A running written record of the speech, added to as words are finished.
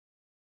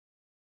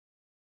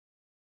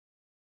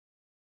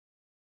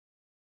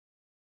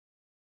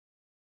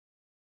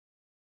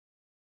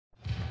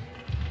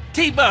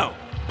T-Bone,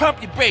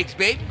 pump your brakes,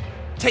 baby.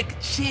 Take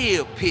a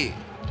chill pill.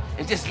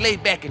 And just lay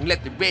back and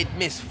let the red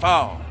mist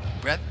fall,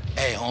 brother.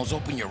 Hey, Holmes,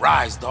 open your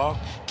eyes, dog.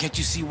 Can't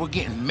you see we're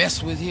getting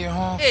messed with here,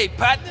 Holmes? Hey,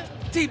 partner.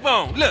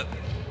 T-Bone, look.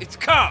 It's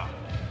Carl.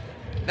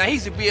 Now,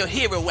 he's a real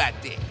hero out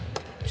there.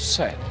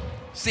 Sad.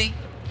 See?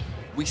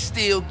 We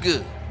still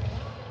good.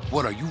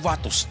 What, are you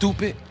vato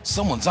stupid?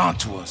 Someone's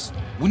onto us.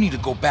 We need to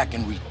go back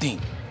and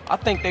rethink. I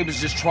think they was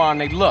just trying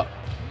their luck.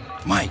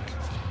 Mike,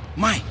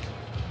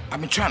 I've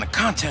been trying to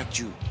contact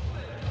you.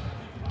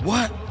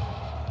 What?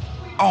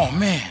 Oh,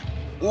 man,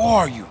 where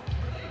are you?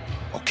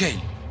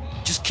 Okay,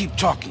 just keep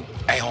talking.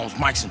 Hey, Holmes,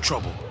 Mike's in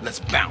trouble. Let's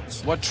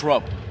bounce. What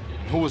trouble?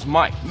 Who was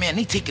Mike? Man,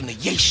 they taking the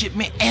Yay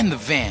shipment and the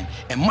van,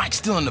 and Mike's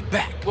still in the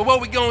back. Well,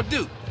 what we gonna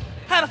do?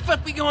 How the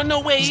fuck we gonna know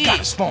where he is? He's got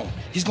his phone.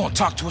 He's gonna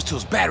talk to us till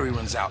his battery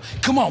runs out.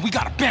 Come on, we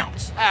gotta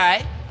bounce. All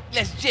right,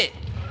 let's jet.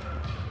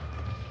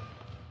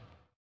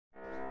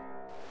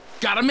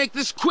 Gotta make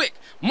this quick.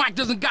 Mike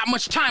doesn't got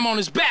much time on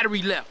his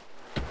battery left.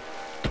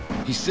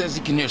 He says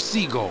he can hear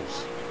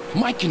seagulls.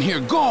 Mike can hear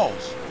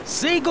gulls.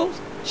 Seagulls?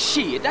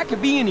 Shit, that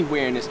could be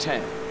anywhere in this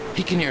town.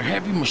 He can hear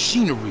heavy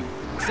machinery.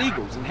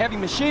 Seagulls and heavy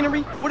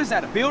machinery? What is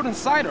that, a building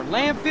site or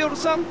landfill or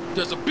something?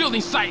 There's a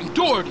building site in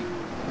Doherty.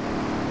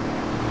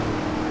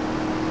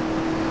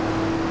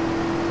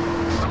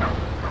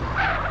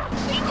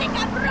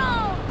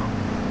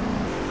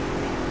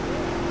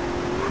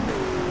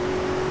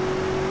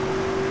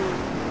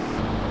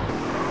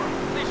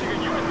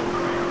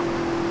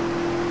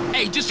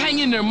 Hey, just hang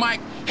in there, Mike.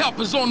 Help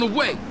is on the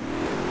way.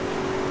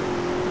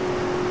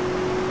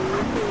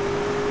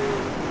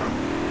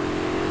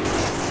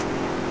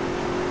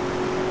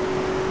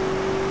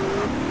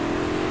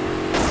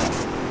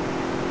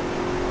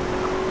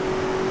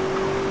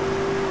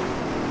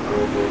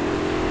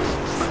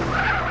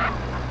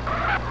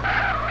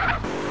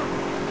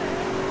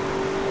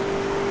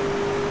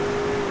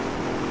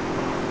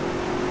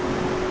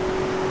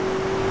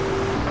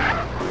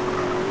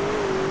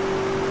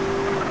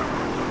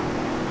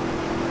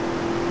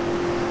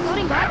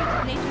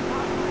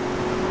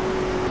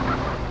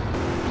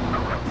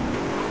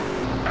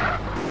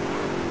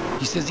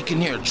 He says he can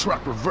hear a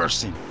truck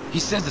reversing. He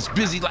says it's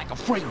busy like a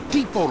freight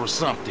depot or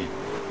something.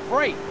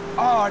 Freight?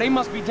 Oh, they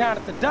must be down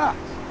at the docks.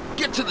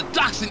 Get to the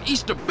docks in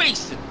Easter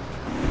Basin.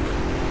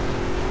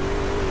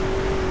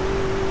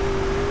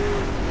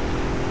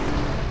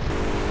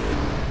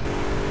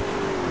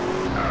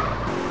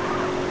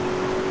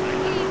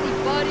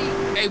 Easy,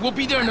 buddy. Hey, we'll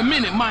be there in a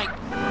minute, Mike.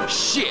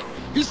 Shit,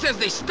 he says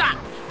they stopped.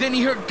 Then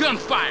he heard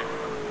gunfire.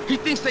 He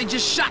thinks they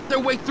just shot their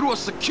way through a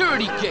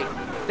security gate.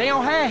 They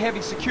don't have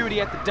heavy security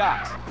at the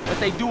docks, but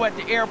they do at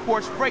the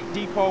airport's freight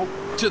depot.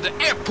 To the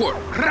airport,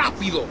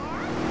 rápido.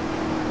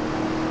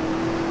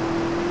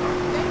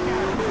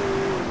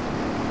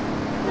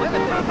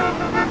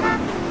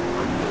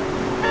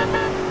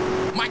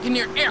 Mike can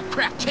hear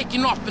aircraft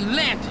taking off and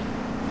landing.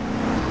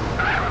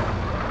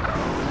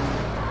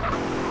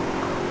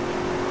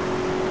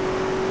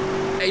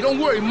 Hey, don't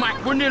worry,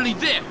 Mike, we're nearly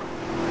there.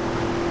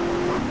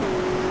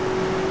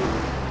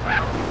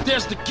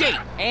 There's the gate.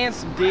 And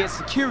some dead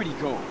security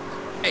guards.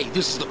 Hey,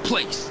 this is the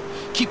place.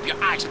 Keep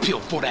your eyes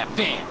peeled for that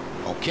van.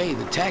 Okay,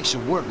 the tag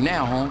should work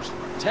now, Holmes.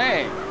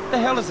 Tag? The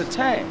hell is a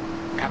tag?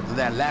 After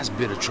that last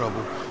bit of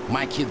trouble,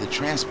 Mike hid the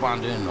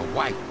transponder in the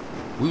white.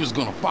 We was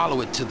gonna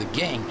follow it to the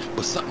gang,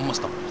 but something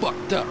must have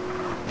fucked up.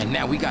 And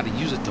now we gotta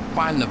use it to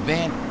find the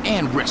van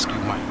and rescue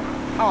Mike.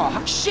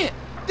 Oh, shit!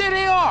 There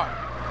they are!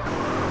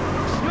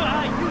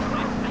 I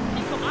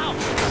take them out.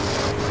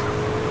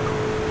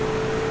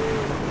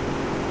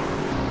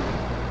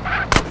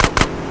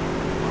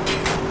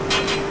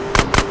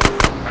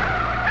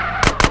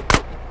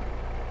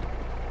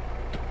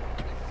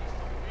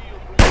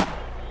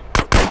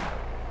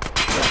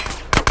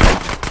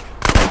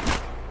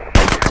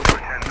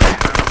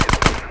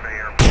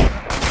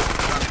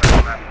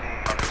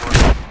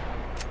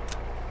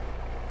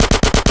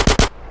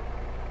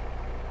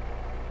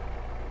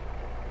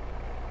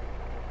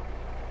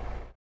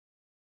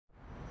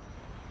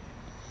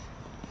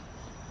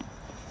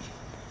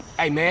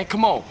 hey man,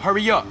 come on,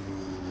 hurry up.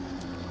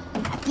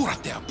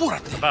 Apúrate,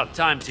 apúrate. About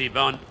time,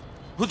 T-Bone.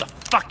 Who the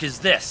fuck is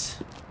this?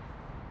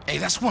 Hey,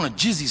 that's one of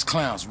Jizzy's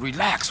clowns.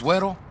 Relax,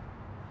 Güero.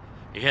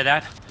 You hear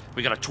that?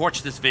 We gotta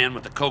torch this van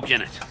with the coke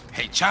in it.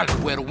 Hey, Charlie,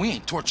 Güero, we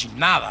ain't torching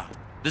nada.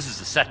 This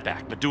is a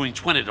setback, but doing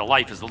 20 to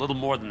life is a little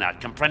more than that.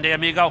 Comprende,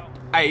 amigo?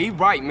 Hey, he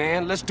right,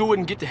 man. Let's do it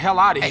and get the hell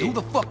out of Hey, here. who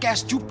the fuck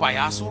asked you,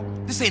 payaso?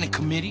 This ain't a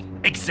committee.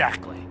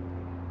 Exactly.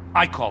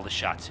 I call the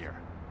shots here.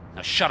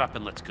 Now shut up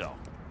and let's go.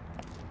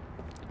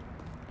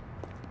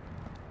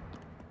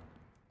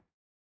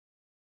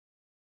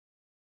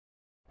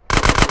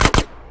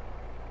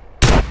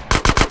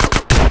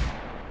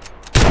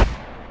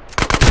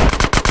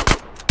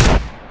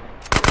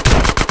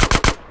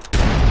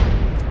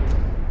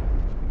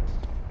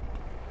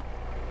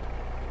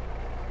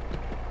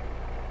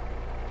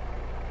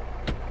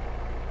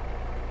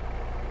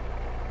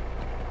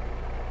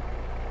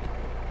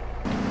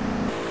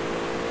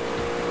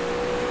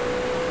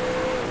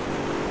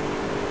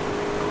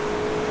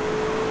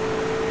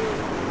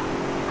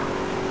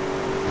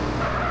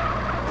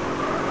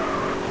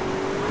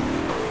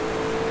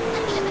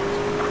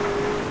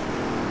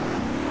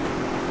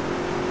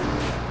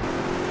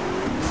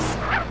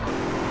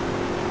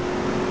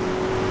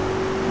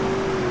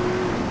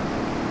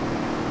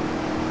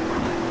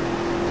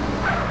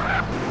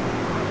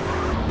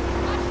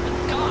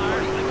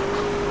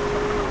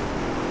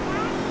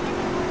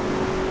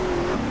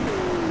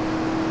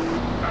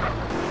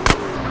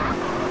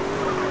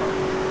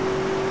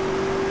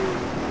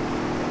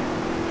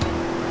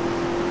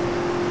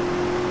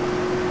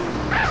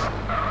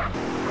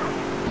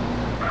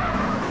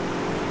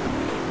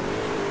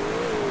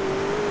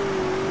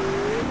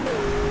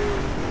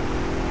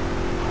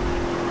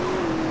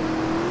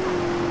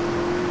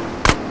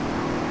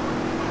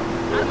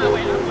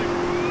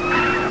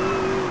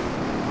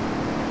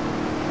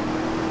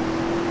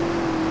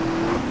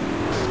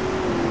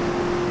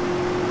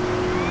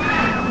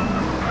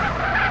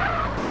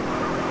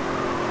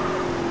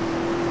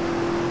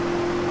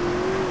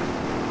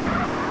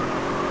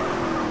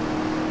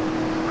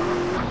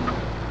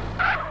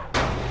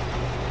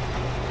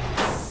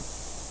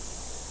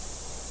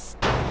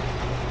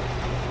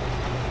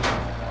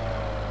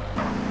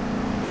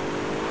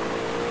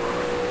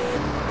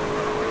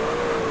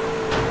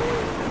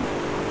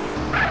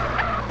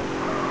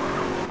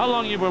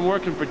 long you been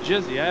working for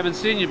Jizzy? I haven't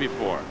seen you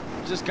before.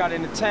 Just got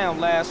into town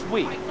last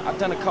week. I've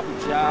done a couple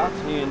jobs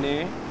here and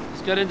there.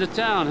 Just got into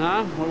town,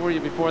 huh? Where were you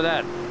before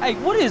that? Hey,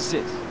 what is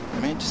this?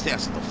 Man, just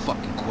answer the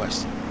fucking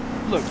question.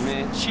 Look,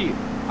 man, chill.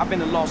 I've been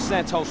to Los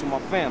Santos with my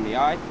family,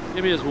 all right?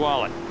 Give me his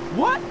wallet.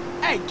 What?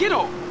 Hey, get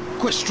off!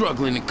 Quit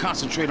struggling and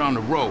concentrate on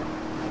the road.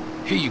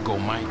 Here you go,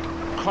 Mike.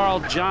 Carl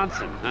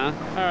Johnson, huh?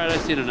 All right,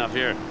 I've seen enough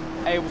here.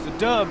 Hey, it was a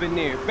dub in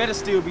there. Better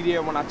still be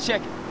there when I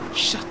check it.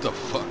 Shut the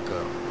fuck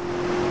up.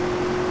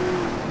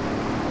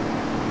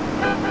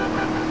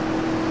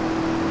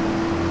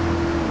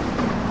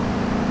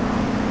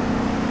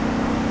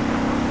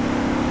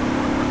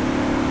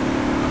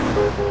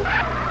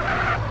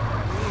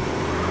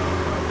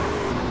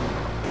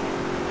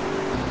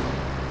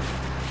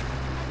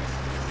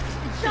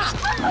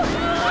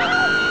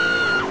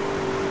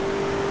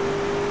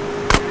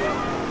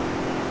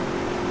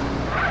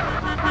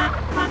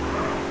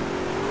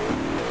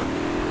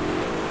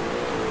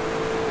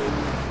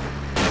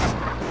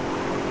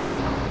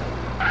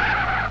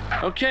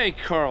 Okay,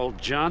 Carl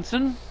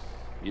Johnson.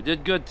 You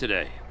did good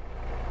today.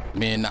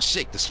 Man, now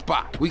shake the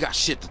spot. We got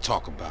shit to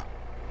talk about.